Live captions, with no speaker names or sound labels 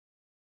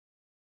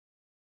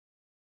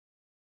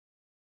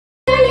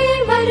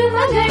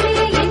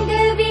மருமகளே எங்க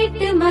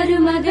வீட்டு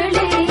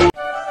மருமகளே.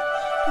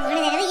 போன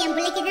தடவை என்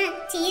பிள்ளைக்குதான்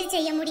சீர்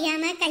செய்ய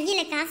முடியாம கையில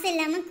காசு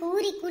இல்லாம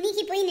கூறி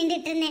குலுக்கி போய்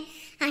நின்றுட்டு இருந்தேன்.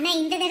 ஆனா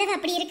இந்த தடவை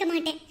அப்படி இருக்க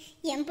மாட்டேன்.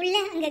 என் புள்ள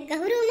அங்க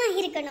கௌரவமா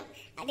இருக்கணும்.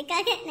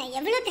 அதுக்காக நான்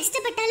எவ்வளவு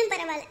கஷ்டப்பட்டாலும்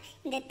பரவாயில்ல.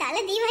 இந்த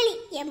தலை தீபாவளி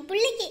என்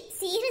பிள்ளைக்கு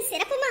சீரும்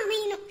சிறப்புமா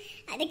அமையணும்.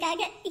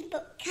 அதுக்காக இப்போ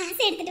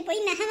காசு எடுத்துட்டு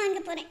போய் நகை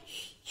வாங்க போறேன்.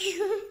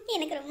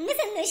 எனக்கு ரொம்ப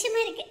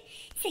சந்தோஷமா இருக்கு.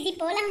 சரி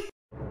போலாம்.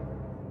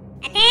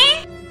 அத்தை,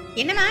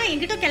 என்னம்மா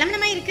என்கிட்ட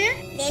கிளம்புனமா இருக்கு?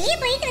 வெளியே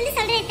போயிட்டு வந்து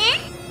சொல்றேன்.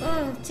 ஓ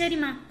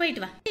சரிம்மா,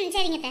 போயிட்டு வா.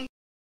 சரிங்க.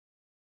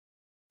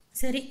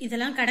 சரி,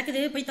 இதெல்லாம்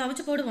கிடக்குது, போய்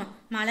துவைச்சு போடுவோம்.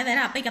 மழை வேற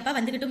அப்பைக்கப்பா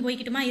வந்துகிட்டும்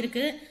போய்கிட்டுமா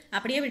இருக்கு.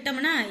 அப்படியே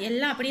விட்டோம்னா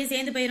எல்லாம் அப்படியே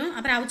சேர்ந்து போயிடும்.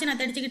 அப்புறம் அவிச்சு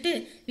நான் தடிச்சுக்கிட்டு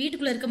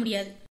வீட்டுக்குள்ள இருக்க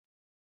முடியாது.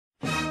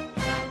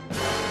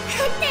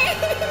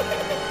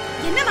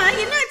 என்னம்மா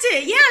என்னாச்சு?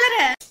 ஏன் அலற?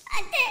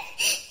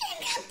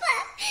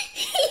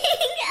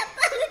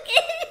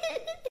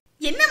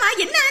 என்னம்மா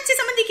என்ன ஆச்சு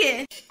சம்பந்திக்கு?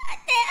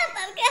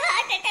 அப்பாவுக்கு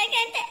ஹார்ட் அட்டாக்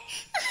ஆச்சு.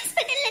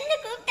 ஹாஸ்பிடல்ல இருந்து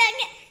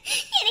கூப்பிட்டாங்க.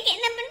 எனக்கு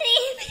என்ன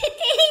பண்றேன்னு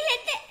தெரியல.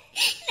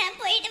 நான்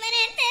போயிட்டு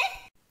வரேன்.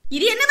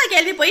 இது என்னம்மா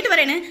கேள்வி? போயிட்டு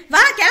வரேன்னு வா,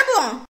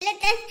 கிளம்புவோம்.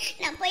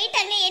 நான்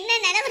போயிட்டாங்க, என்ன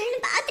நடவடின்னு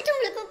பார்த்துட்டு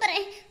உங்களுக்கு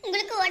கூப்பிடுறேன்.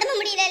 உங்களுக்கு உடம்பு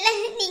முடியல,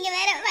 நீங்க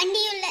வேற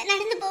வண்டியும் இல்ல,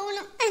 நடந்து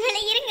போகணும். அதனால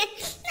இருங்க,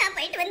 நான்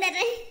போயிட்டு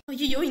வந்துடுறேன்.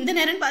 ஐயோ, இந்த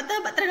நேரம் பார்த்தா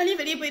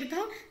பத்திரகாளியும் வெளியே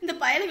போயிருக்கான், இந்த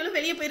பயல்களும்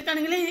வெளியே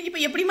போயிருக்கானுங்களே.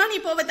 இப்ப எப்படிமா நீ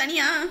போவ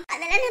தனியா?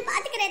 அதெல்லாம் நான்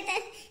பாத்துக்கிறேன்.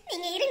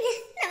 நீங்க இருங்க,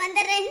 நான்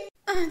வந்துடுறேன்.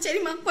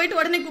 சரிம்மா, போயிட்டு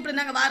உடனே கூப்பிடு,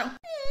 நாங்க வாரோம்.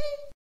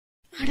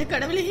 அட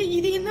கடவுளே,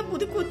 இது என்ன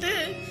புது கூத்து?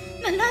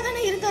 நல்லா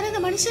தானே இருந்தாரு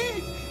இந்த மனுஷன்,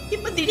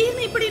 இப்ப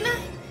திடீர்னு இப்படின்னா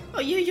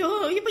ஐயோ,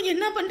 இப்ப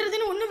என்ன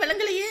பண்றதுன்னு ஒண்ணும்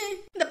விளங்கலையே.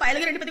 இந்த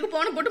பயலுக்கு 2 பேத்துக்கு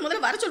போன போட்டு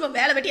முதல்ல வர சொல்லுவோம்.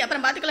 வேலை வெட்டி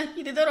அப்புறம் பாத்துக்கலாம்.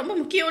 இதுதான் ரொம்ப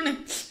முக்கியம்னு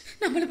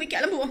நம்மள போய்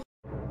கிளம்புவோம்.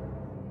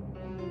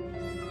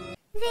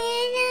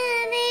 வேணா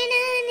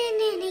வேணான்னு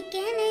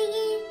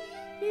நினைக்கலையே,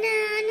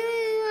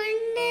 நானும்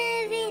ஒன்ன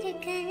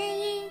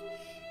வெறுக்கலையே.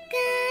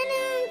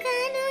 காணும்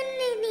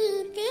காணும்னு நீ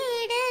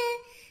தேட,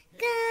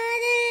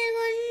 காதல்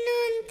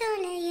ஒன்னும்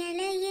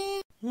தொலையலையே.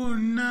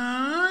 ஒன்னா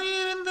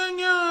இருந்த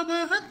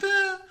ஞாபகத்தை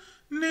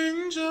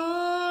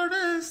நெஞ்சோட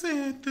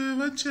சேர்த்து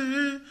வச்சு,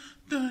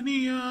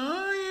 தனியா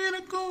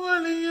இருக்கும்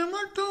வழிய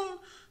மட்டும்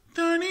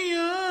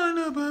தனியா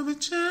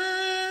அனுபவிச்ச.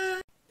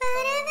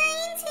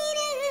 பறவையின்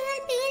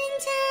சிறகுகள்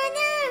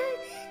பிரிஞ்சாதான்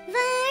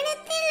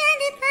வானத்தில்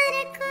அது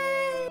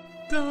பறக்கும்.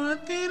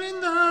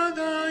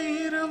 காத்திருந்தாதா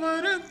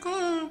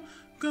இரவருக்கும்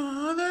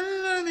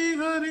காதல்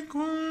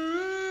அதிகரிக்கும்.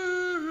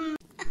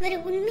 அவர்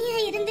உண்மையா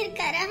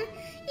இருந்திருக்காரா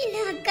இல்ல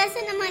அக்கா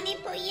சொன்ன மாதிரி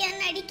பொய்யா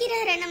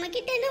நடிக்கிறாரா நம்ம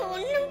கிட்ட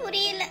ஒன்னும்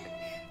புரியல.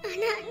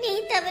 ஆனா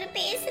நேத்து அவர்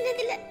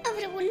பேசுனதுல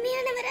அவர்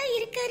உண்மையானவரா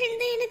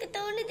இருக்காருன்னு எனக்கு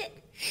தோணுது.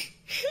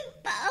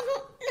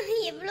 பாவம்,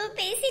 நான் எவ்வளவு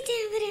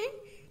பேசிட்டேன். அவரு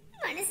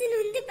மனசு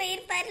நொந்து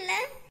போயிருப்பார்ல.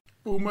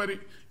 பூமாரி,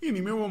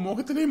 இனிமே உன்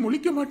முகத்திலே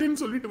முழிக்க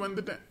மாட்டேன்னு சொல்லிட்டு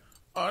வந்துட்டேன்.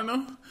 ஆனா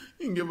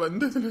இங்க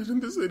வந்ததுல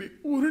இருந்து சரி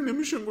ஒரு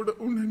நிமிஷம் கூட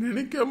உன்னை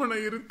நினைக்காம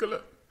நான்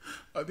இருக்கல.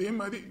 அதே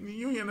மாதிரி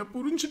நீயும் என்னை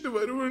புரிஞ்சுட்டு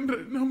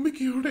வருவன்ற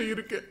நம்பிக்கையோட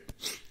இருக்க.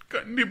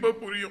 கண்டிப்பா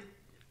புரியும்.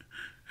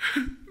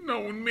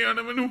 நான்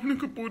உண்மையானவன்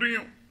உனக்கு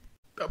புரியும்.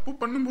 தப்பு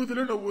பண்ணும்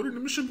போதுல நான் ஒரு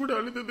நிமிஷம் கூட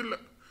அழுததில்ல.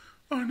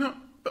 ஆனா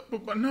தப்பு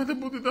பண்ணாத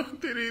போதுதான்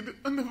தெரியுது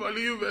அந்த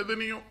வலியும்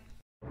வேதனையும்.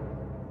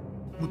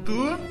 முத்து,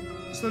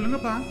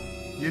 சொல்லுங்கப்பா.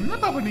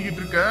 என்னப்பா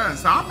பண்ணிக்கிட்டு இருக்க?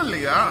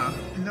 சாப்பிடலையா?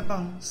 இல்லப்பா,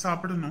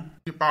 சாப்பிடணும்.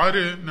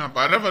 பாரு, நான்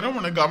வர வர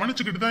உன்னை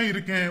கவனிச்சுக்கிட்டு தான்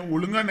இருக்கேன்.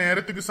 ஒழுங்கா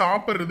நேரத்துக்கு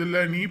சாப்பிடுறது இல்ல,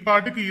 நீ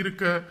பாட்டுக்கு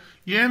இருக்க.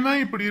 ஏன்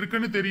தான் இப்படி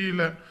இருக்குன்னு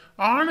தெரியல.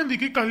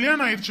 ஆனந்திக்கு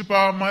கல்யாணம் ஆயிடுச்சுப்பா.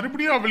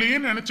 மறுபடியும் அவளையே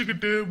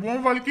நினைச்சுக்கிட்டு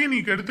உன் வாழ்க்கையை நீ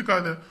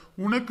கெடுத்துக்காத.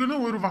 உனக்குன்னு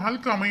ஒரு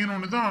வாழ்க்கை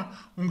அமையணும்னு தான்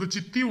உங்க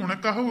சித்தி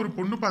உனக்காக ஒரு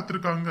பொண்ணு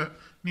பாத்திருக்காங்க.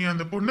 நீ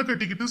அந்த பொண்ணை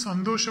கட்டிக்கிட்டு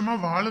சந்தோஷமா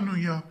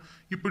வாழணும்யா.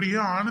 இப்படியே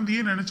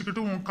ஆனந்தியே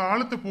நினைச்சுக்கிட்டு உன்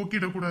காலத்தை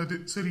போக்கிடக்கூடாது,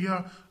 சரியா?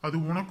 அது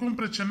உனக்கும்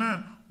பிரச்சனை,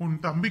 உன்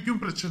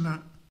தம்பிக்கும் பிரச்சனை.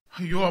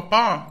 ஐயோ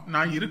அப்பா,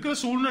 நான் இருக்கிற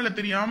சூழ்நிலை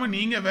தெரியாம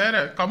நீங்க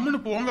வேற கம்முன்னு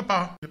போங்கப்பா.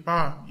 எப்பா,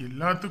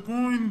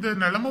 எல்லாத்துக்கும் இந்த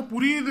நிலைமை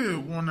புரியுது,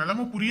 உன்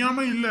நிலைமை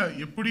புரியாம இல்ல.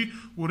 எப்படி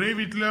ஒரே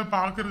வீட்டுல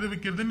பாக்குறது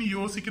வைக்கிறதுன்னு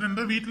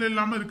யோசிக்கிறேன் வீட்டுல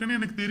இல்லாம இருக்குன்னு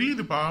எனக்கு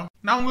தெரியுதுப்பா.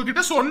 நான்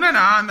உங்ககிட்ட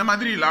சொன்னேனா அந்த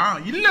மாதிரி எல்லாம்?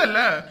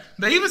 இல்ல,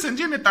 தயவு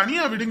செஞ்சு என்னை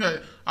தனியா விடுங்க.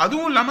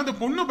 அதுவும் இல்லாம இந்த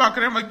பொண்ணு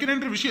பாக்குறேன்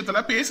வைக்கிறேன்ற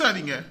விஷயத்துல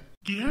பேசாதீங்க.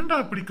 ஏன்டா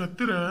இப்படி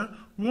கத்துற?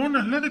 உன்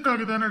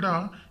நல்லதுக்காக தானடா.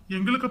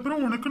 எங்களுக்கு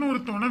அப்புறம் உனக்குன்னு ஒரு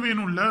துணை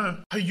வேணும்ல.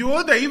 ஐயோ,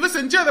 தயவு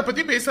செஞ்சு அதை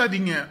பத்தி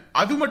பேசாதீங்க.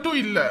 அது மட்டும்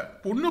இல்ல,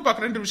 பொண்ணு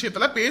பாக்குற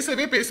விஷயத்துல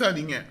பேசவே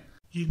பேசாதீங்க.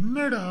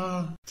 என்னடா?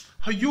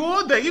 ஐயோ,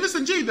 தயவு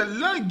செஞ்சு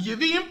இதெல்லாம்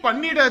எதையும்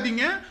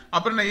பண்ணிடாதீங்க.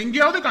 அப்புறம் நான்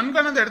எங்கேயாவது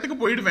கண்காணாத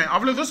இடத்துக்கு போயிடுவேன்.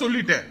 அவ்வளவுதான்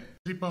சொல்லிட்டேன்.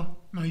 சரிப்பா,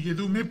 நான்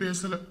எதுவுமே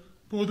பேசல,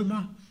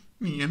 போதுமா?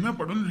 நீ என்ன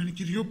பண்ணணும்னு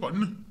நினைக்கிறியோ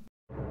பண்ணு.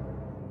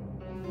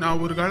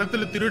 நான் ஒரு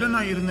காலத்துல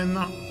திருடனா இருந்தேன்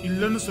தான்,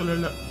 இல்லன்னு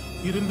சொல்லல.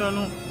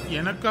 இருந்தாலும்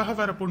எனக்காக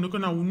வர பொண்ணுக்கு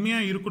நான் உண்மையா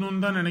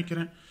இருக்கணும்னு தான்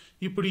நினைக்கிறேன்.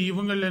 இப்படி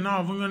இவங்க இல்லைன்னா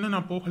அவங்கன்னு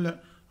நான் போகல.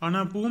 ஆனா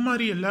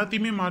பூமாரி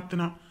எல்லாத்தையுமே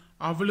மாத்தினா.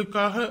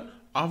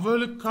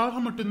 அவளுக்காக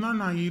மட்டும்தான்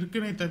நான்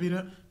இருக்கனே தவிர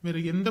வேற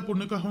எந்த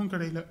பொண்ணுக்காகவும்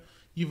கிடையாது.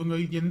 இவங்க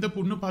எந்த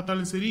பொண்ணு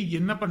பார்த்தாலும் சரி,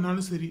 என்ன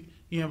பண்ணாலும் சரி,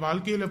 என்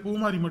வாழ்க்கையில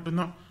பூமாரி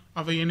மட்டும்தான்.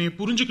 அவ என்னைய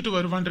புரிஞ்சுக்கிட்டு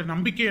வருவான்ற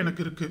நம்பிக்கை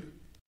எனக்கு இருக்கு.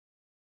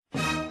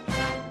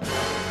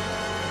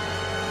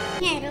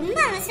 ரொம்ப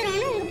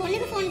அவசரம்னு உங்க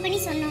பொண்ணுக்கு ஃபோன் பண்ணி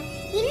சொன்னோம்.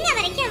 இன்ன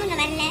வரைக்கும் அவங்க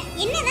வரல.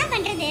 என்னதான்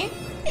பண்றது?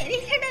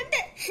 தெரியல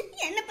டாக்டர்,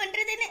 என்ன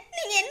பண்றதுன்னு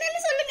நீங்க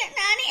என்னன்னு சொல்லுங்க,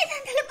 நானே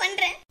ஏதாவது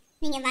பண்றேன்.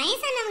 நீங்க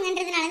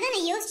வயசானவங்கன்றதுனால தான்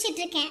நான்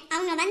யோசிச்சுட்டு இருக்கேன்.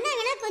 அவங்க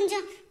வந்தாங்கன்னா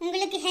கொஞ்சம்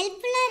உங்களுக்கு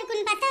ஹெல்ப்ஃபுல்லா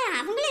இருக்கும்னு பார்த்தா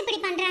அவங்களும் இப்படி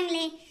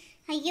பண்றாங்களே.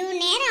 ஐயோ,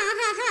 நேரம் ஆக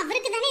ஆக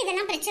அவருக்கு தானே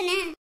இதெல்லாம் பிரச்சனை.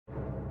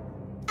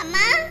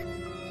 அம்மா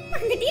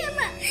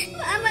வந்துட்டியாம்மா?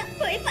 வாமா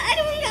போய்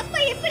பாரு உங்க அப்பா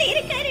எப்படி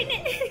இருக்காருன்னு.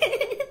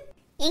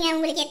 ஏங்க,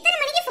 உங்களுக்கு எத்தனை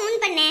மணிக்கு ஃபோன்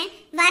பண்ணேன்?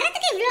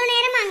 வரதுக்கு இவ்வளவு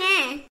நேரமாங்க?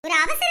 ஒரு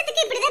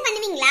அவசரத்துக்கு இப்படிதான்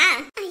பண்ணுவீங்களா?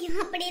 ஐயோ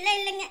அப்படிலாம்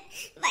இல்லைங்க,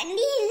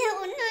 வண்டி இல்ல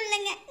ஒன்றும்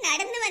இல்லைங்க,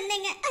 நடந்து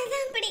வந்தேங்க,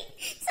 அதான் அப்படி.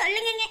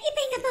 சொல்லுங்கங்க, இப்போ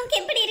எங்க அப்பாவுக்கு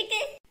எப்படி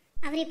இருக்கு?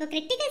 அவர் இப்போ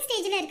கிரிட்டிக்கல்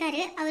ஸ்டேஜில்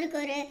இருக்காரு. அவருக்கு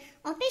ஒரு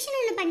ஆப்ரேஷன்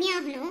ஒன்று பண்ணி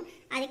ஆகணும்.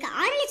 அதுக்கு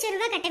 6 லட்சம்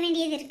ரூபாய் கட்ட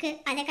வேண்டியது இருக்கு.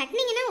 அதை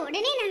கட்டினீங்கன்னா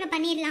உடனே நாங்கள்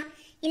பண்ணிடலாம்.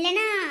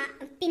 இல்லைன்னா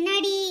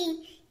பின்னாடி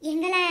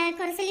எங்களை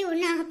குறை சொல்லி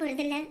ஒன்றும் ஆக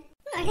போறதில்ல.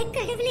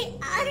 கடவுளே,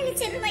 6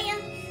 லட்சம் ரூபாயா?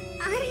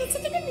 6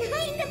 லட்சத்துக்கு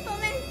நான் எங்க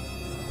போவேன்?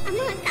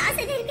 அம்மா, காசு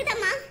எதுவும்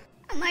இருக்குதாம்மா?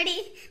 அம்மாடி,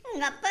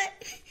 உங்க அப்பா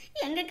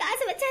எங்க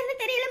காசு வச்சாருன்னு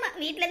தெரியலம்மா.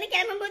 வீட்டுல இருந்து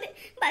கிளம்பும் போது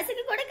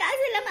பஸ்ஸுக்கு கூட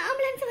காசு இல்லாம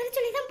ஆம்புலன்ஸ் வர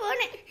சொல்லி தான்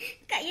போனேன்.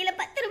 கையில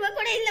 10 ரூபாய்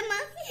கூட இல்லம்மா.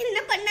 என்ன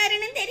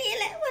பண்ணாருன்னு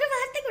தெரியல, ஒரு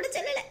வார்த்தை கூட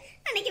சொல்லல.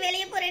 அன்னைக்கு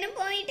வெளியே போறேன்னு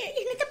போயிட்டு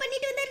என்னத்த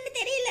பண்ணிட்டு வந்தாருன்னு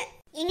தெரியல.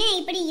 ஏங்க,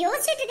 இப்படி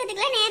யோசிச்சுட்டு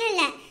இருக்கிறதுக்குலாம் நேரம்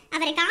இல்ல.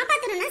 அவரை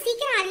காப்பாத்தணும்னா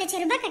சீக்கிரம் 6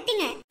 லட்சம் ரூபாய்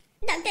கட்டுங்க.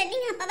 டாக்டர்,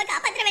 நீங்க அப்பாவை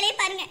காப்பாத்துற வேலையை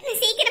பாருங்க,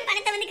 நான் சீக்கிரம்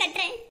பணத்தை வந்து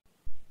கட்டுறேன்.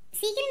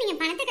 சீக்கிரம் நீங்க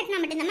பணத்தை கட்டினா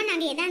மட்டும்தான்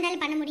நாங்க எதா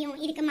இருந்தாலும் பண்ண முடியும்.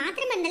 இதுக்கு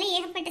மாத்திரம் இருந்தாலும்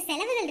ஏகப்பட்ட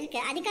செலவுகள் இருக்கு.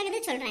 அதுக்காக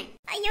தான் சொல்றேன்.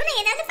 ஐயோ, நான்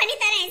ஏதாவது பண்ணி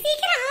தரேன்,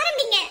 சீக்கிரம்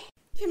ஆரம்பிங்க.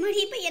 எம்மாடி,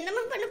 இப்ப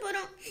என்னமா பண்ண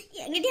போறோம்?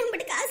 எங்கிட்ட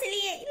அம்பட்டு காசு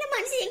இல்லையே. இந்த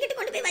மனுஷன் எங்கிட்ட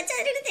கொண்டு போய்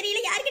வச்சாருன்னு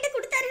தெரியல, யார்கிட்ட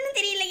கொடுத்தாருன்னு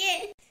தெரியலையே.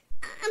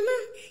 அம்மா,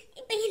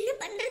 இப்ப என்ன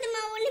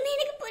பண்றதுமா? ஒண்ணுமே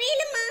எனக்கு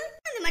புரியலம்மா.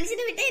 அந்த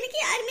மனுஷனை விட்டா எனக்கு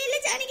யாருமே இல்ல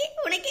ஜானகி,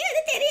 உனக்கே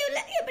அது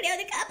தெரியல.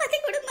 எப்படியாவது காப்பாத்தி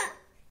கொடுமா.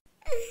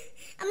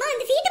 அம்மா,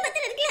 அந்த வீட்டு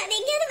பத்திரம் இருக்குல்ல, அதை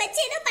எங்கேயாவது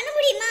வச்சு ஏதோ பண்ண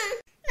முடியுமா?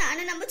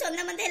 நானும் நம்ம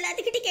சொந்த மந்த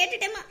எல்லாத்துக்கிட்ட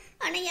கேட்டுட்டேம்மா.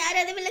 ஆனா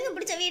யாராவது விலங்கு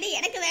பிடிச்ச வீடு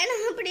எனக்கு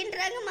வேணாம்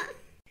அப்படின்றாங்கம்மா.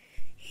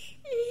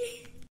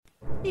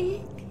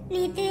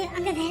 நேத்து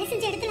அங்க வேலை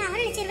செஞ்ச இடத்துல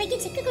 6 லட்சம்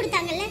ரூபாய்க்கு செக்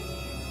கொடுத்தாங்கல்ல,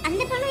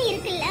 அந்த பணம்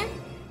இருக்குல்ல.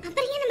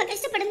 அப்புறம் ஏன் நம்ம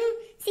கஷ்டப்படணும்?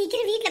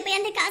 சீக்கிரம் வீட்டுல போய்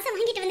அந்த காசை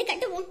வாங்கிட்டு வந்து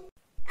கட்டுவோம்.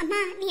 அம்மா,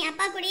 நீ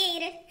அப்பா கூடயே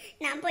இரு.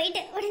 நான்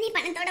போயிட்டு உடனே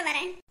பணத்தோட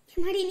வரேன்.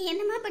 எம்மாடி, நீ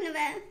என்னமா பண்ணுவ?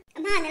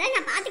 அம்மா, அதெல்லாம்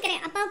நான்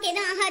பாத்துக்கிறேன். அப்பாவுக்கு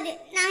எதுவும் ஆகாது.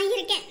 நான்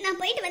இருக்கேன். நான்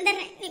போயிட்டு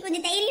வந்துடுறேன். நீ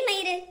கொஞ்சம் தைரியமா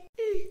இரு.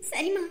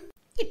 சரிம்மா.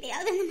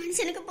 இப்பயாவது அந்த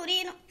மனுஷனுக்கு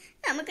புரியணும்,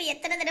 நமக்கு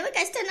எத்தனை தடவை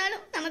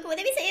கஷ்டம்னாலும் நமக்கு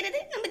உதவி செய்யறது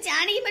நம்ம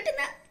ஜானகி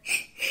மட்டும்தான்.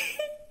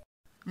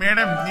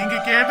 மேடம், நீங்க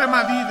கேட்ட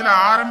மாதிரி இதுல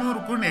ஆரமும்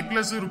இருக்கும்,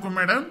 நெக்லஸும் இருக்கும்.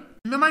 மேடம்,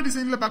 இந்த மாதிரி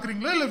டிசைன்ல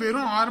பாக்குறீங்களா இல்ல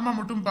வெறும் ஆரமா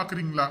மட்டும்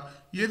பாக்குறீங்களா?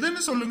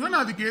 எதுன்னு சொல்லுங்க,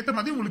 நான் அதுக்கு ஏத்த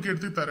மாதிரி உங்களுக்கு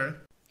எடுத்து தரேன்.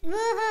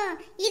 ஓஹோ,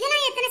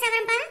 இதெல்லாம் எத்தனை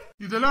சவரன்பா?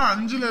 இதெல்லாம்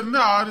 5ல இருந்து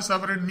 6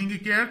 சவரன். நீங்க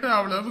கேட்ட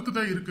அளவுக்கு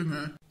தான் இருக்குங்க.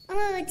 ஓ,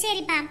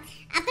 சரிப்பா.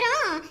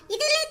 அப்புறம்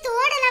இதுல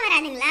தோடெல்லாம்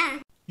வராதுங்களா?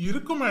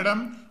 இருக்கும்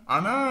மேடம்.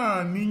 ஆனா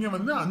நீங்க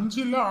 5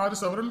 இல்ல 6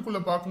 சவரனுக்குள்ள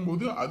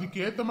பாக்கும்போது அதுக்கு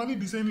ஏத்த மாதிரி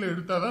டிசைன்ல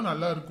எடுத்தாதான்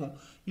நல்லா இருக்கும்.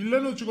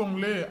 இல்லன்னு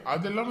வச்சுக்கோங்களே,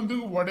 அதெல்லாம்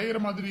உடையிற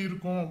மாதிரி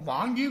இருக்கும்,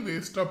 வாங்கி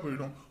வேஸ்டா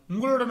போயிடும்.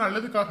 உங்களோட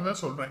நல்லதுக்காக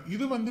தான் சொல்றேன்.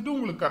 இது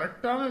உங்களுக்கு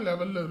கரெக்டான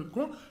லெவல்ல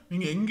இருக்கும்.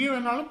 நீங்க எங்கே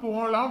வேணாலும்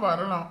போகலாம்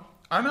வரலாம்.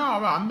 ஆனா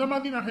அவன் அந்த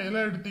மாதிரி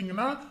நகையெல்லாம்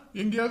எடுத்தீங்கன்னா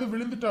எங்கேயாவது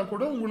விழுந்துட்டா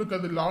கூட உங்களுக்கு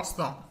அது லாஸ்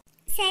தான்.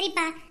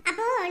 சரிப்பா,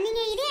 அப்போ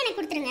நீங்க இதே எனக்கு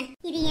கொடுத்துருங்க.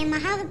 இது என்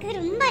மகாவுக்கு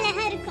ரொம்ப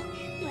அழகா இருக்கும்.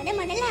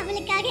 முதல்ல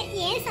அவளுக்காக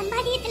ஏன்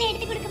சம்பாதியத்துல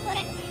எடுத்து கொடுக்க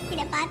போறேன்.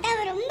 இத பார்த்தா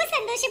அவ ரொம்ப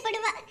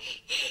சந்தோஷப்படுவா.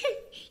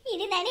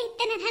 இதுதானே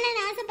இத்தனை நாளா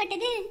நான்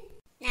ஆசைப்பட்டது.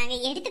 நாங்க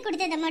எடுத்து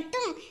கொடுத்ததை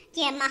மட்டும்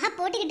என் மகா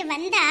போட்டுக்கிட்டு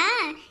வந்தா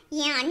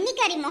என்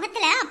அன்னிக்காரி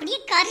முகத்துல அப்படியே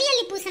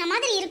கரியலி பூசின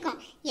மாதிரி இருக்கும்.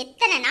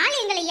 எத்தனை நாள்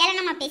எங்களை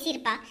ஏளனமா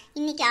பேசியிருப்பா.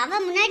 இன்னைக்கு அவ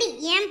முன்னாடி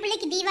என்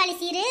பிள்ளைக்கு தீபாவளி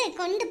சீரு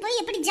கொண்டு போய்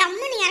எப்படி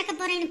ஜம்முன்னு இறக்க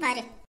போறேன்னு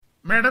பாரு.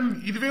 மேடம்,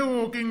 இதுவே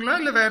ஓகேங்களா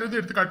இல்ல வேற எதுவும்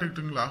எடுத்து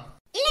காட்டுட்டுங்களா?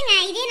 இல்லங்க,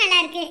 இதே நல்லா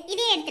இருக்கு.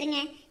 இதே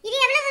எடுத்துருங்க. இது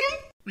எவ்வளவு வரும்?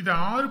 இது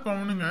 6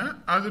 பவுனுங்க.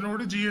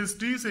 அதனோட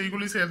ஜிஎஸ்டி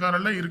செய்கூலி சேதாரம்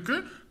எல்லாம் இருக்கு.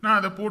 நான்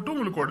அதை போட்டு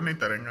உங்களுக்கு உடனே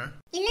தரேங்க.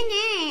 இல்லங்க,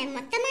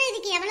 மொத்தமா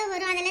இதுக்கு எவ்வளவு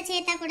வரும் அதெல்லாம்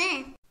சேர்த்தா கூட?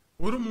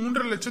 ஒரு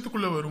 3.5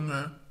 லட்சத்துக்குள்ள வருங்க.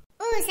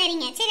 ஓ,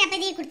 சரிங்க. சரி, அப்ப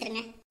இதையே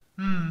கொடுத்துருங்க.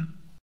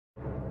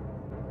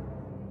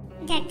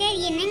 டாக்டர்,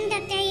 என்னங்க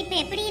டாக்டர், இப்ப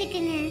எப்படி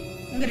இருக்குங்க?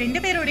 உங்க 2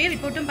 பேரோட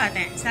ரிப்போர்ட்டும்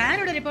பார்த்தேன்.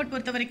 சாரோட ரிப்போர்ட்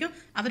பொறுத்த வரைக்கும்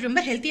அவர் ரொம்ப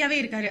ஹெல்த்தியாவே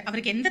இருக்காரு.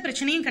 அவருக்கு எந்த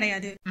பிரச்சனையும்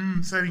கிடையாது.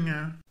 சரிங்க.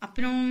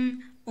 அப்புறம்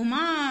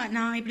உமா,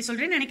 நான் இப்படி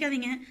சொல்றேன்னு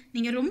நினைக்காதீங்க.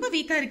 நீங்க ரொம்ப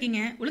வீக்கா இருக்கீங்க.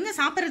 ஒழுங்கா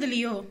சாப்பிடுறது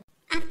இல்லையோ?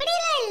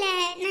 அப்படியெல்லாம் இல்ல,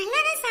 நல்லா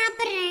தான்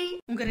சாப்பிடுறேன்.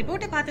 உங்க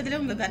ரிப்போர்ட்டை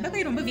பார்த்ததுல உங்க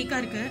கர்ப்பப்பை ரொம்ப வீக்கா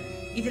இருக்கு.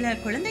 இதுல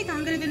குழந்தை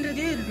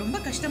தாங்குறதுன்றது ரொம்ப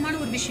கஷ்டமான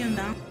ஒரு விஷயம்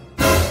தான்.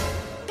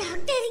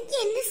 டாக்டர்,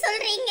 என்ன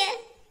சொல்றீங்க?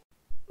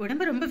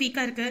 உடம்பு ரொம்ப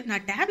வீக்கா இருக்கு.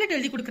 நான் டேப்லெட்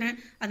எழுதி கொடுக்குறேன்.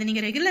 அதை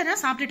நீங்க ரெகுலரா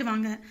சாப்பிட்டுட்டு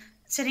வாங்க,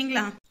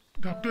 சரிங்களா?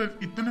 டாக்டர்,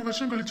 இத்தனை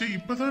வருஷம் கழிச்சு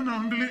இப்பதான்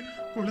நாங்களே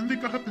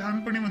குழந்தைக்காக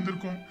பிளான் பண்ணி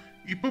வந்திருக்கோம்.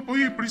 இப்ப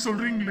போய் இப்படி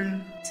சொல்றீங்களே?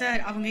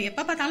 சார், அவங்க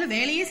எப்ப பார்த்தாலும்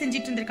வேலையே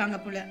செஞ்சிட்டு இருந்திருக்காங்க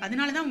போல.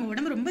 அதனாலதான் அவங்க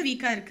உடம்பு ரொம்ப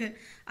வீக்கா இருக்கு.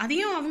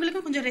 அதையும்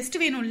அவங்களுக்கும் கொஞ்சம் ரெஸ்ட்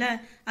வேணும்ல.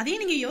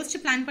 அதையும் நீங்க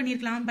யோசிச்சு பிளான்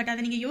பண்ணிருக்கலாம். பட்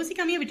அதை நீங்க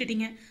யோசிக்காமே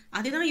விட்டுட்டீங்க.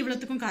 அதுதான்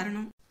இவ்வளவுக்கும்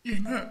காரணம்.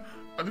 ஏங்க,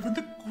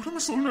 அது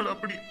குடும்ப சூழ்நிலை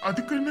அப்படி.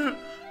 அதுக்குன்னு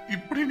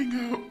இப்படி நீங்க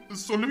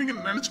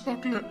சொல்லுவீங்கன்னு நினைச்சு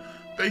பார்க்கல.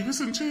 தயவு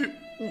செஞ்சு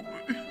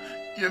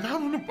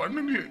ஏதாவது ஒண்ணு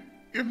பண்ணுங்க.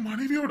 என்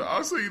மனைவியோட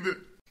ஆசை இது.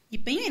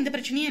 இப்பயும் எந்த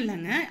பிரச்சனையும்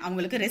இல்லைங்க.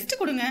 அவங்களுக்கு ரெஸ்ட்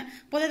கொடுங்க.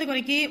 போதாத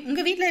குறைக்கு உங்க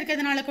வீட்டில்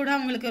இருக்கிறதுனால கூட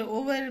அவங்களுக்கு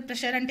ஓவர்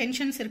ப்ரெஷர் அண்ட்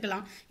டென்ஷன்ஸ்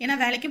இருக்கலாம். ஏன்னா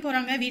வேலைக்கும்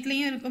போறாங்க,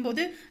 வீட்லயும்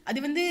இருக்கும்போது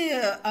அது வந்து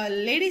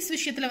லேடிஸ்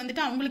விஷயத்துல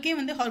வந்துட்டு அவங்களுக்கே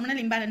வந்து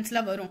ஹார்மோனல்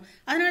இம்பேலன்ஸ்லாம் வரும்.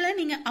 அதனால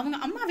நீங்க அவங்க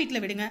அம்மா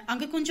வீட்டில் விடுங்க.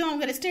 அங்க கொஞ்சம்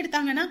அவங்க ரெஸ்ட்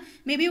எடுத்தாங்கன்னா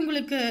மேபி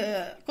உங்களுக்கு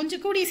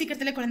கொஞ்சம் கூடிய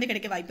சீக்கிரத்துல குழந்தை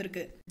கிடைக்க வாய்ப்பு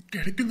இருக்கு.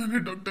 கிடைக்கும்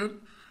தானே டாக்டர்?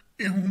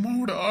 என்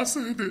உமாவோட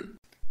ஆசை இது.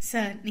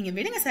 சார் நீங்க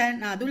விடுங்க சார்.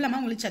 நான் அதுவும் இல்லாம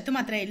உங்களுக்கு சத்து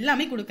மாத்திரை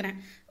எல்லாமே கொடுக்குறேன்.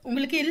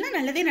 உங்களுக்கு எல்லாம்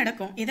நல்லதே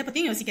நடக்கும். எதை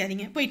பத்தியும்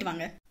யோசிக்காதீங்க. போயிட்டு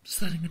வாங்க.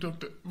 சரிங்க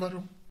டாக்டர்,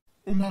 வரோம்.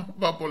 உமா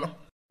வா போலாம்.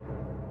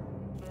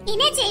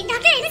 என்னாச்சு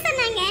டாக்டர்? என்ன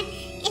சொன்னாங்க?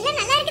 எல்லாம்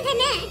நல்லா இருக்கு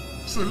தானே?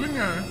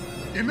 சொல்லுங்க,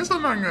 என்ன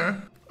சொன்னாங்க?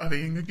 அதை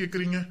எங்க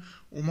கேக்குறீங்க?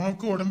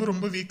 உமாவுக்கு உடம்பு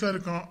ரொம்ப வீக்கா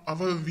இருக்கான்.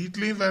 அவ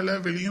வீட்லயும் வேலை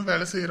வெளியும்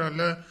வேலை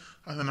செய்யறாள்.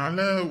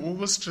 அதனால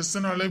ஓவர்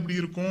ஸ்ட்ரெஸ்னால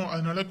இப்படி இருக்கும்.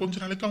 அதனால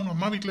கொஞ்ச நாளைக்கு அவங்க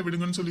அம்மா வீட்டுல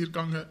விடுங்கன்னு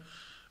சொல்லியிருக்காங்க.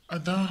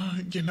 அதான்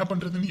என்ன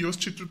பண்றதுன்னு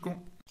யோசிச்சுட்டு இருக்கோம்.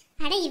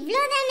 அட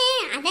இவ்ளோதானே,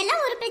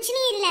 அதெல்லாம் ஒரு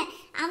பிரச்சனையும் இல்ல.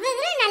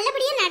 அவ்வளவு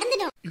நல்லபடியா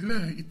நடந்துடும். இல்ல,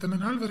 இத்தனை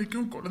நாள்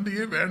வரைக்கும்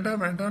குழந்தையே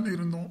வேண்டாம் வேண்டாம்னு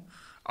இருந்தோம்.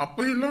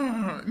 அப்ப எல்லாம்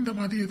இந்த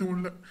மாதிரி எதுவும்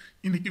இல்ல.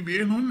 இன்னைக்கு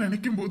வேணும்னு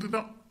நினைக்கும்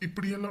போதுதான்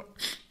இப்படியெல்லாம்.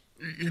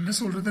 என்ன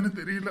சொல்றதுன்னு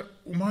தெரியல.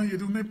 உமா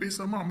எதுவுமே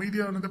பேசாம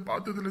அமைதியானதை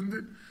பார்த்ததுல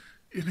இருந்து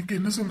எனக்கு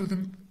என்ன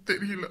சொல்றதுன்னு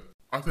தெரியல.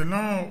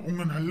 அதெல்லாம்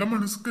உங்க நல்ல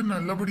மனசுக்கு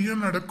நல்லபடியா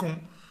நடக்கும்.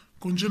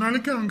 கொஞ்ச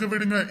நாளைக்கு அங்க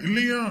விடுங்க.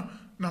 இல்லையா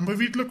நம்ம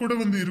வீட்டுல கூட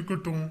வந்து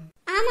இருக்கட்டும்.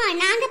 ஆமா,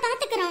 நாங்க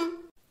பாத்துக்கிறோம்.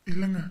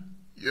 இல்லங்க,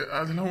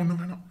 அதெல்லாம் ஒண்ணு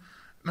வேணாம்.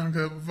 நாங்க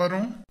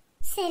வரோம்.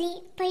 சரி,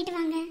 போயிட்டு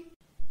வாங்க.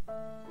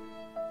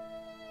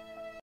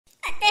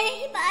 அத்தை,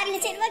 இப்ப 6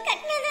 லட்சம் ரூபாய்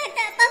கட்டினாதான்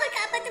அத்தை அப்பாவை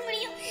காப்பாற்ற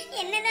முடியும்.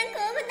 என்னதான்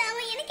கோபம்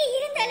தாவும் எனக்கு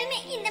இருந்தாலுமே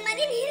இந்த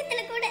மாதிரி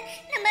நேரத்துல கூட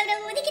நம்ம அவரை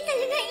ஒதுக்கி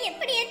தள்ளுனா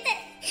எப்படி அத்தை?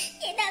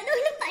 ஏதாவது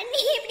ஒண்ணு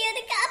பண்ணி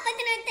எப்படியாவது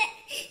காப்பாத்தணும் அத்தை.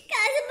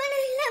 காசு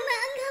பணம் இல்லாம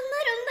அங்க அம்மா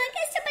ரொம்ப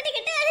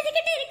கஷ்டப்பட்டுக்கிட்டு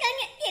அழுதுகிட்டு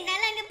இருக்காங்க.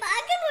 என்னால அங்க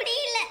பார்க்க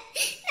முடியல.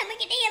 நம்ம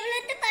கிட்ட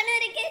எவ்வளவு பணம்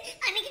இருக்கு?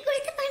 அன்னைக்கு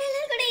கொடுத்த பணம்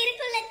எல்லாம் கூட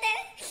இருக்கும்ல அத்தை.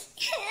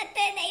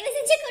 அத்தை தயவு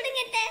செஞ்சு கொடுங்க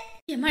அத்தை.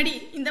 எம்மாடி,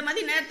 இந்த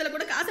மாதிரி நேரத்துல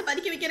கூட காசை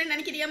பதுக்கி வைக்கிறேன்னு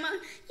நினைக்கிறியாமா?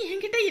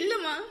 என்கிட்ட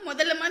இல்லம்மா.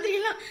 முதல்ல மாதிரி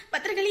எல்லாம்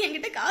பத்திரக்காளி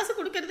என்கிட்ட காசு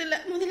கொடுக்கறது இல்ல.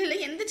 முதல்ல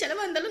எந்த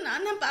செலவா இருந்தாலும்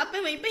நான் தான்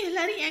பாப்பேன் வைப்பேன்.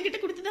 எல்லாரும் என்கிட்ட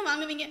கொடுத்துதான்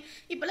வாங்குவீங்க.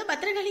 இப்பெல்லாம்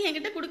பத்திரக்காளி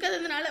என்கிட்ட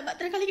கொடுக்காததுனால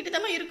பத்திரக்காளி கிட்ட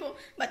தான் இருக்கும்.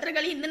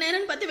 பத்திரக்காளி இந்த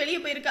நேரம் பார்த்து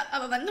வெளியே போயிருக்கா.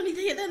 அவ வந்தோடனே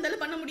தான் எதா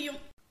இருந்தாலும் பண்ண முடியும்.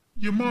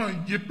 ஏமா,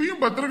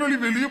 எப்பயும் பத்திரகாளி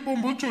வெளியே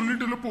போகும்போது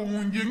சொல்லிட்டுல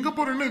போவோம். எங்க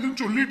போறேன்னு எதுவும்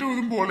சொல்லிட்டு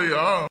எதுவும்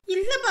போலையா?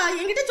 இல்லப்பா,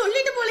 என்கிட்ட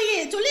சொல்லிட்டு போலையே.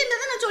 சொல்லி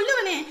இருந்தா நான்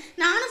சொல்லுவேனே.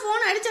 நானும்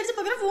போன் அடிச்சு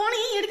பாக்குறேன்,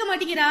 போனையும் எடுக்க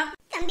மாட்டேங்கிறா.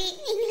 தம்பி,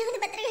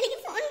 நீங்களாவது பத்திரகாளிக்கு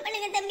போன்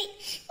பண்ணுங்க தம்பி.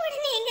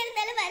 உடனே எங்க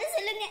இருந்தாலும் வர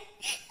சொல்லுங்க.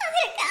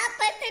 அவரை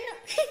காப்பாத்தணும்.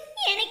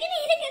 எனக்கு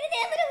இருக்கிறது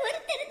அவர்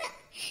ஒருத்தர் தான்.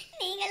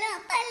 நீங்களும்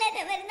அப்பா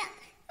இல்லாதவர் தான்.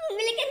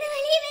 உங்களுக்கு அந்த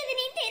வலிய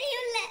வேதனை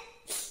தெரியும்ல.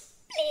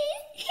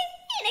 ப்ளீஸ்,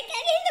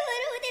 எனக்காக இந்த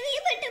ஒரு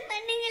உதவியை மட்டும்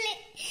பண்ணுங்களே.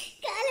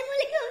 காலம்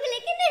முழுக்க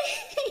உங்களுக்கு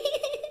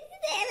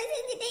சேவை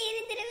செஞ்சுட்டே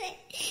இருந்துருவேன்.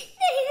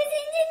 தயவு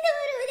செஞ்சு இந்த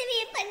ஒரு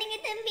உதவியை பண்ணுங்க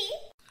தம்பி.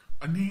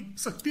 அண்ணி,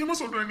 சத்தியமா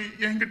சொல்றேன், நீ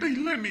என்கிட்ட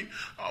இல்ல. நீ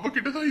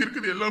அவகிட்டதான்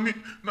இருக்குது எல்லாமே.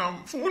 நான்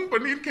போன்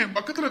பண்ணிருக்கேன்.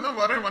 பக்கத்துலதான்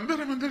வரேன்.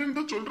 வந்துடுறேன்னு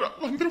தான் சொல்றா.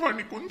 வந்துருவா.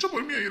 நீ கொஞ்சம்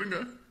பொறுமையா இருங்க.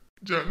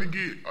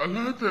 ஜானகி,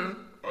 அல்லாத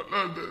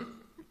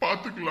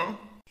பாத்துக்கலாம்.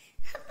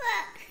 அப்பா,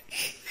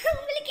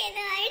 உங்களுக்கு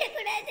எதுவும்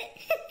ஆயிடக்கூடாது.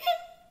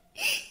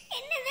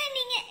 என்னதான்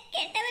நீங்க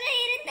கெட்டவரா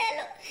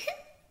இருந்தாலும்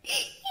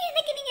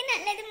எனக்கு நீங்க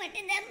நல்லது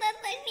மட்டும்தான்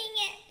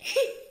பண்ணீங்க.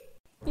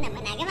 நம்ம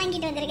நகை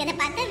வாங்கிட்டு வந்திருக்கத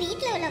பார்த்தா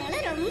வீட்டுல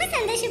உள்ளவங்களும் ரொம்ப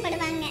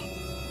சந்தோஷப்படுவாங்க.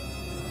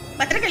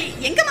 பத்திரக்காளி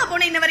எங்கம்மா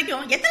போன இன்ன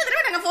வரைக்கும்? எத்தனை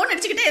தடவை நாங்க போன்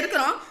அடிச்சுக்கிட்டே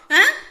இருக்கிறோம்.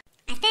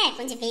 அத்தை,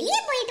 கொஞ்சம் வெளியே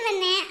போயிட்டு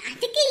வந்தேன்.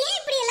 அதுக்கு ஏன்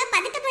இப்படி எல்லாம்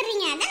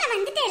பதட்டப்படுறீங்க? அதான் நான்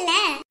வந்துட்டேன்ல.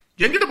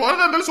 எங்கிட்ட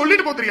போறதா இருந்தாலும்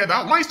சொல்லிட்டு போக தெரியாதா?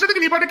 உன்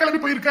இஷ்டத்துக்கு நீ பாட்டு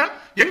கிளம்பி போயிருக்க.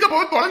 எங்க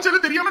போக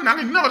தொலைஞ்சது தெரியாம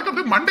நாங்க இன்ன வரைக்கும்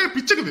அப்படியே மண்டைய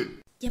பிச்சுக்குது.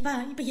 எப்பா,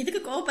 இப்ப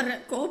எதுக்கு கோவப்படுற?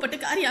 கோவப்பட்டு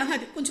காரியம்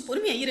ஆகாது. கொஞ்சம்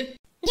பொறுமையா இரு.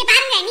 இங்க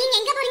பாருங்க, நீங்க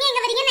எங்க போறீங்க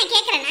எங்க வரீங்க நான்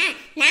கேக்குறேனா?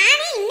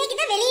 நானே இன்னைக்கு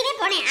தான் வெளியவே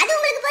போனேன். அது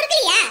உங்களுக்கு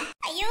பொறுக்கலையா?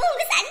 ஐயோ,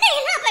 உங்க சண்டை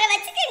எல்லாம் அப்புறம்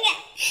வச்சுக்கோங்க.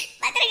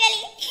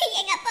 பத்திரகாளி,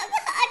 எங்க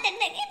அப்பாவுக்கு ஹார்ட்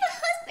அட்டாக். இப்ப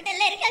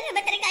ஹாஸ்பிடல்ல இருக்காங்க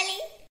பத்திரகாளி.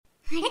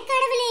 அட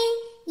கடவுளே,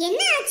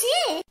 என்ன ஆச்சு?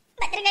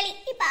 பத்திரகாளி,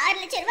 இப்ப 6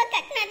 லட்சம் ரூபாய்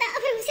கட்டினாதான்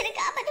அவர் உயிரை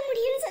காப்பாற்ற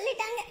முடியும்னு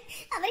சொல்லிட்டாங்க.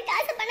 அவர்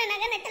காசு பண்ண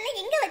நகை நட்டெல்லாம்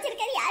எங்க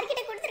வச்சிருக்காரு,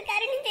 யார்கிட்ட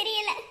கொடுத்திருக்காருன்னு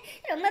தெரியல.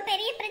 ரொம்ப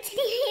பெரிய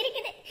பிரச்சனையா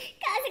இருக்குது.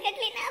 காசு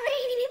கட்டலைன்னா அவரை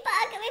இனிமே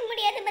பார்க்கவே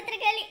முடியாது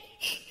பத்திரகாளி.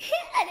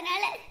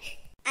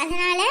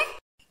 அதனால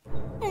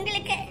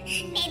உங்களுக்கு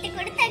நேத்து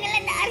கொடுத்தாங்கல்ல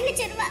அந்த 6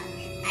 லட்சம் ரூபாய்,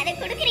 அதை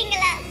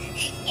கொடுக்குறீங்களா?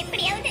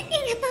 எப்படியாவது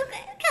எங்க அப்பாவுக்கு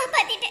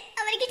காப்பாத்திட்டு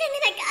அவர்கிட்ட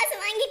இருந்து நான் காசு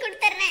வாங்கி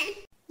கொடுத்துறேன்.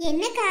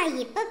 என்னக்கா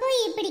இப்ப போய்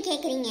இப்படி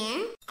கேக்குறீங்க?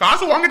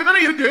 காசு வாங்கிட்டு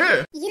தானே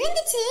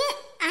இருந்துச்சு,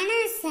 ஆனா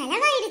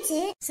செலவாயிடுச்சு.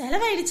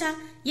 செலவாயிடுச்சா?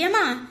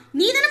 ஏமா,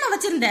 நீ தானமா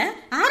வச்சிருந்த?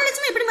 6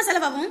 லட்சம் எப்படிமா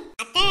செலவாகும்?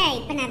 அத்தை,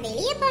 இப்ப நான்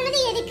வெளியே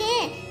போனது எதுக்கு?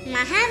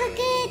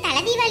 மகாவுக்கு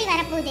தலை தீபாவளி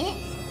வரப்போகுது.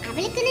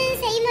 அவளுக்குன்னு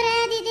செய்முறை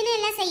அது இதுன்னு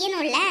எல்லாம்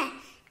செய்யணும்ல.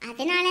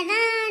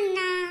 அதனாலதான்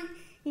நான்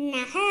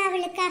நகை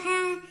அவளுக்காக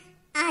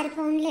 6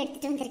 பவுன்ல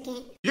எடுத்துட்டு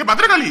வந்திருக்கேன். ஏ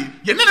பத்திரகாளி,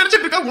 என்ன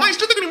நினைச்சிட்டு இருக்க? உன்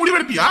இஷ்டத்துக்கு நீ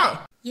முடிவெடுப்பியா?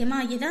 ஏமா,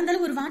 எதா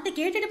இருந்தாலும் ஒரு வார்த்தை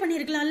கேட்டுட்டு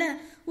பண்ணிருக்கலாம்ல.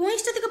 உன்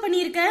இஷ்டத்துக்கு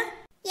பண்ணிருக்க.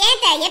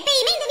 ஏத்த,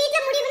 எப்பயுமே இந்த வீட்ல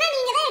முடிவுனா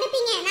நீங்க தான்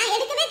எடுப்பீங்க. நான்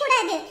எடுக்கவே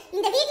கூடாது.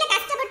 இந்த வீட்ல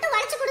கஷ்டப்பட்டு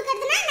உழைச்சு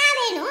கொடுக்கிறதுனா நான்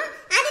வேணும்.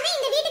 அதுவே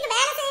இந்த வீட்டுக்கு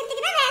வேலை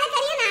செய்யறதுக்கு தான்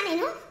வேலைக்காரியா நான்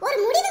வேணும். ஒரு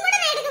முடிவு கூட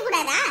நான் எடுக்க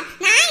கூடாதா?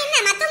 நான் என்ன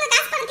மத்தவங்க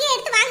காசு பணத்தையே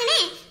எடுத்து வாங்கினேன்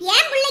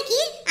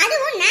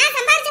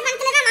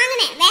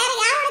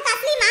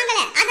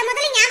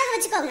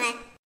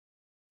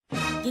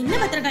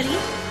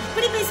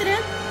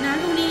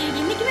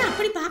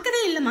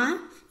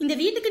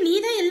இந்த வீட்டுக்கு நீ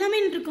தான் எல்லாமே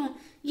இருக்கோம்.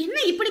 என்ன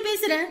இப்படி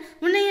பேசுற?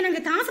 உன்னை நாங்க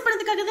காசு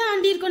பணத்துக்காக தான்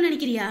ஆண்டி இருக்கோம்னு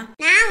நினைக்கிறியா?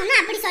 நான் ஒன்னும்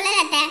அப்படி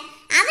சொல்லல அத்தை.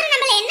 அவர்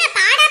நம்மள என்ன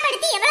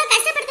பாடாப்படுத்தி எவ்வளவு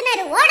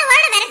கஷ்டப்படுத்தினாரு, ஓட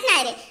ஓட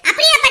விரட்டினாரு.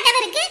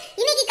 அப்படியாப்பட்டவருக்கு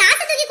இன்னைக்கு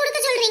காசு தூக்கி கொடுக்க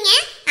சொல்றீங்க?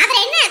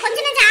 அவர் என்ன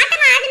கொஞ்ச நஞ்ச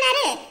ஆட்டமா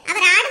ஆடினாரு?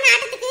 அவர் ஆடின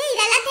ஆட்டத்துக்கு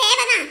இதெல்லாம்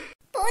தேவைதான்.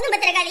 போதும்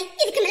பத்திரகாளி,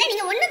 இதுக்கு மேல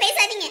நீங்க ஒண்ணும்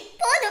பேசாதீங்க.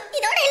 போதும்,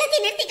 இதோட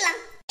எல்லாத்தையும் நிறுத்திக்கலாம்.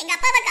 எங்க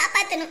அப்பாவை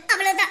காப்பாத்தணும்,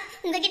 அவ்வளவுதான்.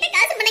 உங்ககிட்ட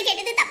காசு பணம்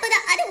கேட்டது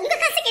தப்புதான். அது உங்க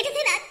காசு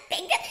கேட்டது நான்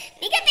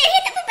மிகப்பெரிய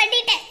தப்பு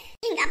பண்ணிட்டேன்.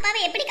 எங்க அப்பாவை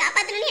எப்படி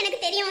காப்பாத்தணும்னு எனக்கு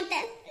தெரியும் அத்தை.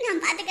 நான்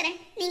பாத்துக்கிறேன்.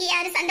 நீங்க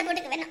யாரும் சண்டை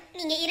போட்டுக்க வேணாம்,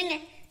 நீங்க இருங்க.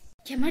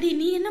 எம்மாடி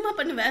நீ என்னமா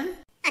பண்ணுவ?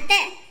 அத்தை,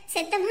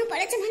 செத்தமா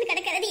பொழைச்சமான்னு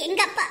கிடக்கிறது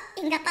எங்க அப்பா.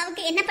 எங்க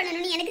அப்பாவுக்கு என்ன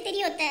பண்ணணும்னு எனக்கு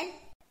தெரியும் அத்தை.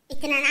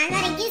 இத்தனை நாள்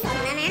வரைக்கும்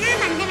சொன்ன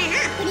வேணாம் வந்த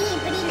வேணாம் அப்படி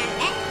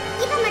இப்படினாங்க.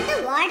 இப்ப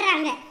மட்டும்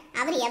ஓடுறாங்க.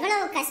 அவர்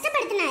எவ்வளவு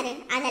கஷ்டப்படுத்தினாரு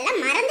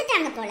அதெல்லாம்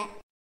மறந்துட்டாங்க போல.